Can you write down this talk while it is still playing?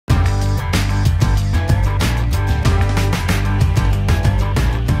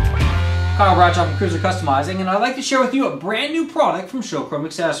Kyle Bradshaw from Cruiser Customizing, and I'd like to share with you a brand new product from Showchrome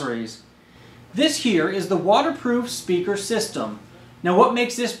Accessories. This here is the Waterproof Speaker System. Now what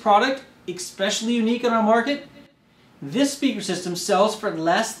makes this product especially unique on our market? This speaker system sells for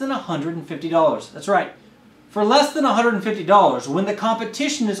less than $150. That's right, for less than $150, when the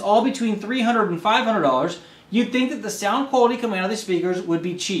competition is all between $300 and $500, you'd think that the sound quality coming out of these speakers would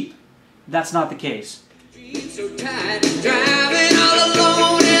be cheap. That's not the case.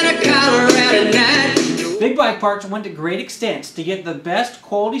 Big Bike Parts went to great extents to get the best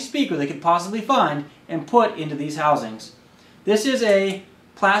quality speaker they could possibly find and put into these housings. This is a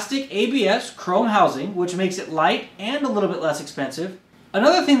plastic ABS chrome housing, which makes it light and a little bit less expensive.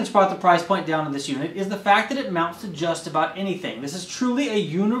 Another thing that's brought the price point down in this unit is the fact that it mounts to just about anything. This is truly a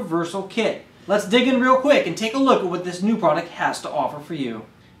universal kit. Let's dig in real quick and take a look at what this new product has to offer for you.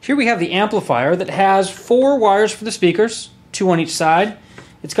 Here we have the amplifier that has 4 wires for the speakers, 2 on each side.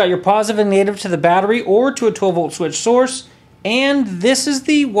 It's got your positive and negative to the battery or to a 12-volt switch source, and this is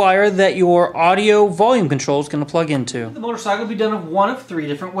the wire that your audio volume control is going to plug into. The motorcycle will be done one of 3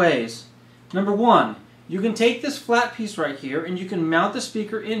 different ways. Number 1, you can take this flat piece right here and you can mount the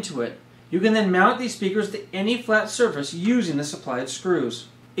speaker into it. You can then mount these speakers to any flat surface using the supplied screws.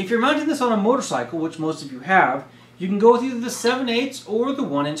 If you're mounting this on a motorcycle, which most of you have, you can go with either the 7/8 or the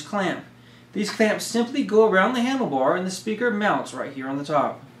 1-inch clamp. These clamps simply go around the handlebar and the speaker mounts right here on the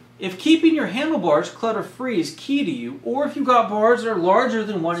top. If keeping your handlebars clutter-free is key to you, or if you've got bars that are larger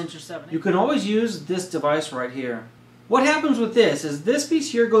than 1 inch or 7/8, you can always use this device right here. What happens with this is this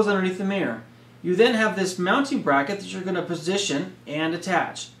piece here goes underneath the mirror. You then have this mounting bracket that you're going to position and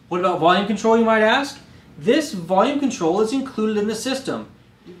attach. What about volume control, you might ask? This volume control is included in the system.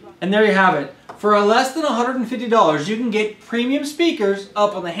 And there you have it. For less than $150, you can get premium speakers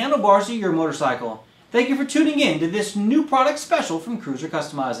up on the handlebars of your motorcycle. Thank you for tuning in to this new product special from Cruiser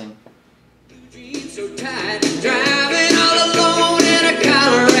Customizing.